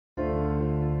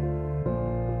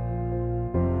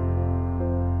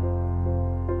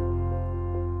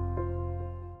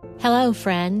Hello,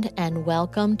 friend, and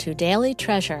welcome to Daily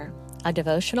Treasure, a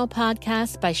devotional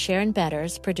podcast by Sharon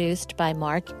Betters, produced by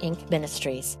Mark Inc.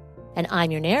 Ministries. And I'm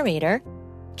your narrator,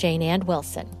 Jane Ann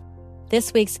Wilson.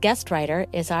 This week's guest writer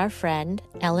is our friend,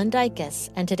 Ellen Dykus,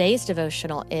 and today's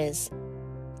devotional is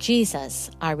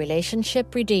Jesus, Our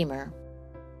Relationship Redeemer.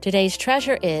 Today's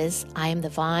treasure is, I am the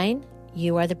vine,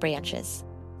 you are the branches.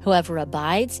 Whoever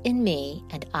abides in me,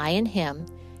 and I in him,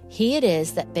 he it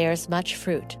is that bears much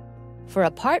fruit. For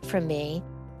apart from me,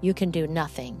 you can do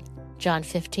nothing. John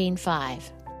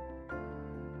 15:5.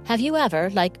 Have you ever,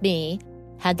 like me,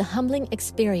 had the humbling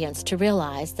experience to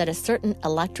realize that a certain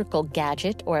electrical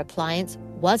gadget or appliance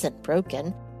wasn't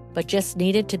broken, but just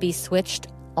needed to be switched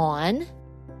on?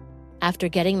 After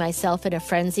getting myself in a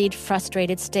frenzied,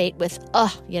 frustrated state with,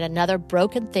 yet another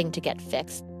broken thing to get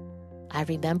fixed, I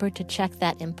remembered to check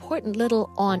that important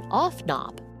little on-off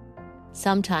knob.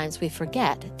 Sometimes we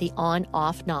forget the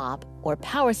on-off knob or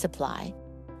power supply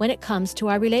when it comes to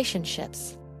our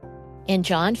relationships. In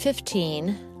John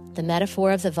 15, the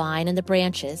metaphor of the vine and the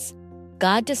branches,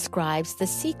 God describes the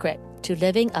secret to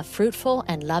living a fruitful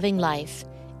and loving life,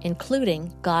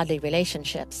 including godly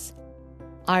relationships.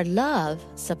 Our love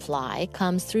supply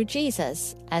comes through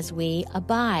Jesus as we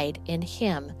abide in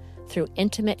him through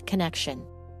intimate connection.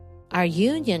 Our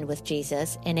union with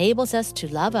Jesus enables us to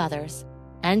love others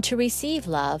and to receive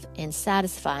love in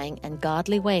satisfying and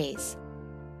godly ways.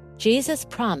 Jesus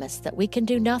promised that we can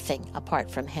do nothing apart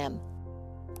from him.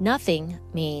 Nothing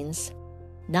means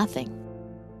nothing.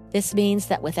 This means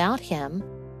that without him,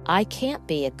 I can't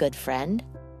be a good friend,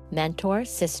 mentor,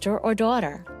 sister, or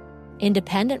daughter.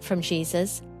 Independent from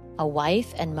Jesus, a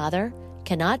wife and mother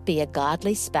cannot be a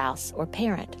godly spouse or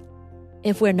parent.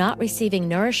 If we're not receiving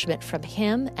nourishment from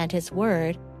him and his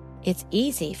word, it's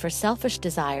easy for selfish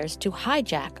desires to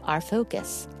hijack our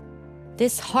focus.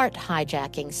 This heart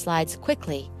hijacking slides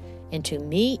quickly into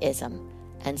me-ism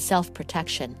and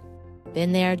self-protection.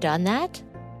 Been there, done that?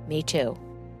 Me too.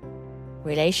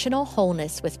 Relational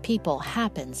wholeness with people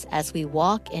happens as we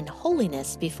walk in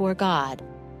holiness before God,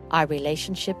 our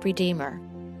relationship redeemer.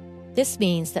 This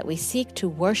means that we seek to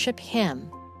worship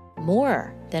him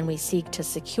more than we seek to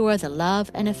secure the love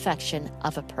and affection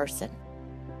of a person.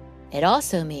 It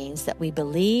also means that we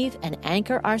believe and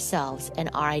anchor ourselves in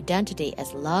our identity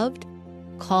as loved,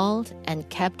 called, and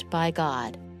kept by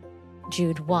God.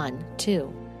 Jude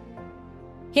 1:2.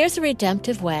 Here's a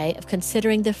redemptive way of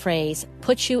considering the phrase,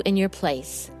 put you in your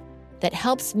place, that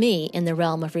helps me in the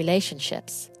realm of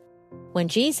relationships. When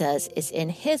Jesus is in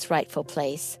his rightful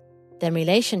place, then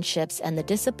relationships and the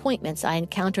disappointments I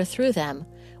encounter through them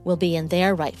will be in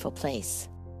their rightful place.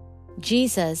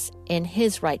 Jesus in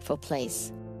his rightful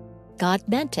place. God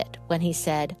meant it when he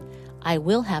said, I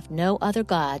will have no other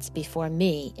gods before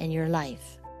me in your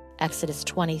life. Exodus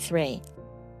 23.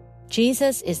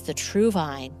 Jesus is the true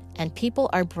vine, and people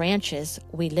are branches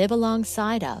we live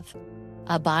alongside of,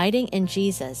 abiding in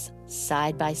Jesus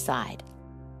side by side.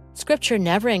 Scripture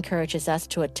never encourages us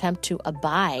to attempt to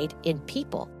abide in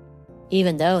people,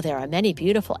 even though there are many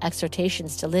beautiful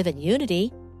exhortations to live in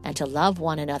unity and to love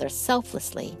one another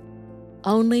selflessly.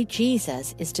 Only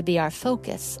Jesus is to be our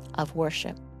focus of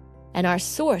worship and our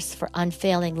source for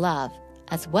unfailing love,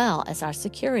 as well as our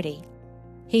security.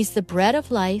 He's the bread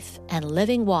of life and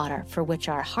living water for which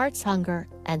our hearts hunger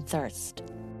and thirst.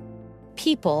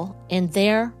 People in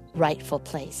their rightful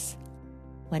place.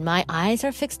 When my eyes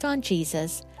are fixed on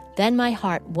Jesus, then my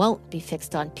heart won't be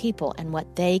fixed on people and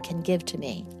what they can give to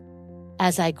me.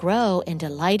 As I grow in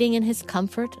delighting in his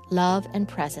comfort, love, and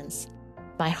presence,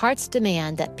 my heart's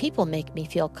demand that people make me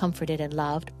feel comforted and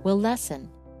loved will lessen.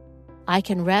 I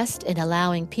can rest in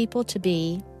allowing people to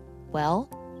be,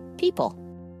 people.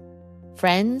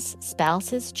 Friends,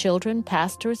 spouses, children,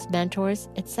 pastors, mentors,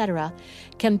 etc.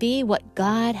 can be what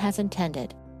God has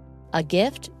intended, a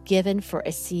gift given for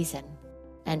a season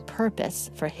and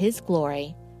purpose for his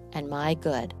glory and my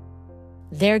good.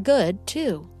 They're good,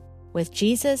 too. With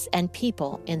Jesus and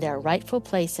people in their rightful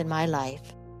place in my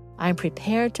life, I'm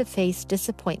prepared to face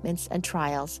disappointments and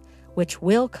trials which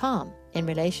will come in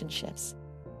relationships.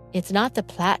 It's not the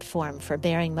platform for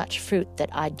bearing much fruit that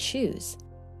I'd choose,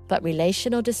 but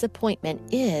relational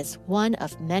disappointment is one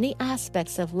of many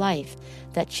aspects of life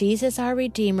that Jesus, our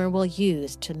Redeemer, will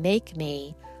use to make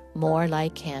me more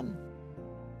like him.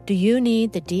 Do you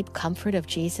need the deep comfort of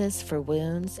Jesus for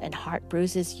wounds and heart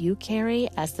bruises you carry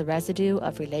as the residue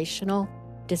of relational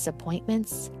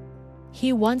disappointments?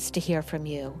 He wants to hear from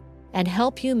you and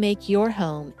help you make your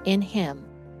home in him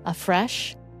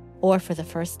afresh or for the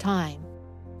first time.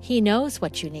 He knows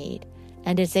what you need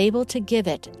and is able to give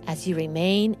it as you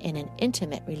remain in an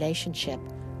intimate relationship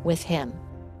with him.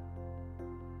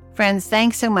 Friends,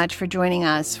 thanks so much for joining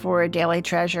us for Daily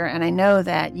Treasure, and I know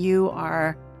that you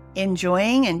are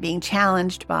enjoying and being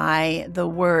challenged by the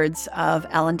words of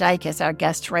Ellen Dykus, our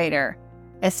guest writer,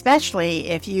 especially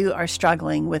if you are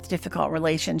struggling with difficult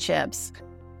relationships.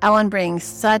 Ellen brings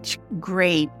such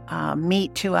great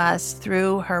meat to us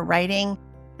through her writing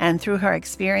and through her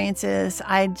experiences.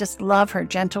 I just love her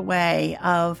gentle way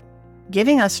of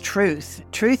giving us truth.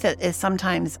 Truth is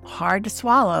sometimes hard to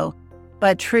swallow,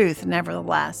 but truth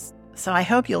nevertheless. So I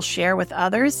hope you'll share with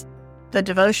others the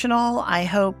devotional. I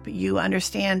hope you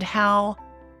understand how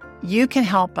you can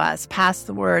help us pass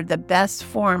the word. The best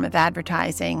form of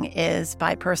advertising is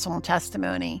by personal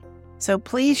testimony. So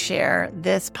please share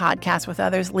this podcast with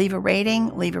others. Leave a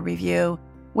rating, leave a review.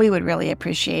 We would really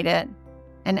appreciate it.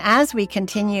 And as we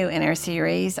continue in our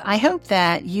series, I hope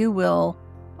that you will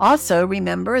also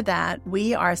remember that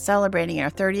we are celebrating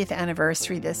our 30th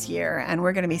anniversary this year, and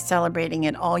we're going to be celebrating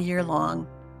it all year long.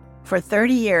 For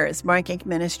 30 years, Mark Inc.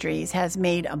 Ministries has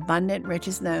made abundant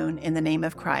riches known in the name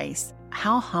of Christ.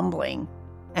 How humbling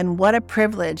and what a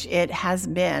privilege it has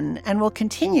been and will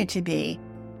continue to be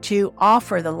to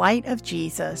offer the light of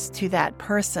Jesus to that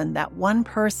person, that one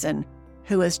person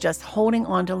who is just holding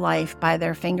on to life by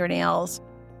their fingernails.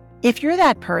 If you're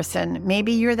that person,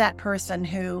 maybe you're that person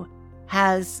who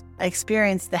has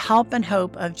experienced the help and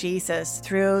hope of Jesus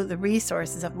through the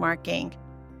resources of Mark Inc.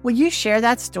 Will you share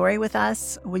that story with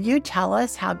us? Will you tell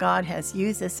us how God has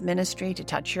used this ministry to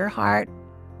touch your heart?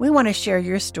 We want to share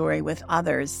your story with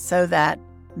others so that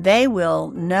they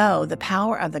will know the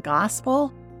power of the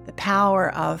gospel, the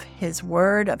power of His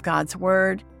Word, of God's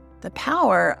Word, the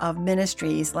power of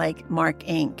ministries like Mark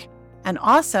Inc., and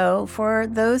also for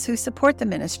those who support the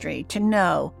ministry to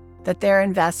know that their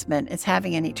investment is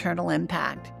having an eternal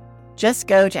impact. Just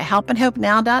go to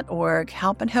helpandhopenow.org,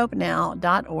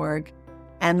 helpandhopenow.org,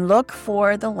 and look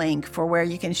for the link for where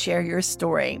you can share your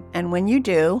story. And when you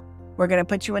do, we're going to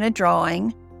put you in a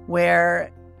drawing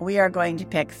where we are going to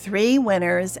pick 3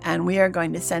 winners, and we are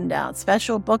going to send out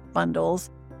special book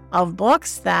bundles of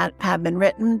books that have been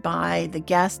written by the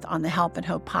guest on the Help and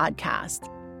Hope podcast.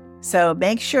 So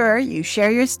make sure you share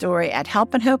your story at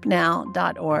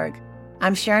helpandhopenow.org.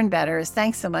 I'm Sharon Betters.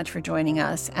 Thanks so much for joining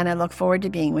us, and I look forward to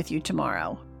being with you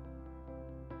tomorrow.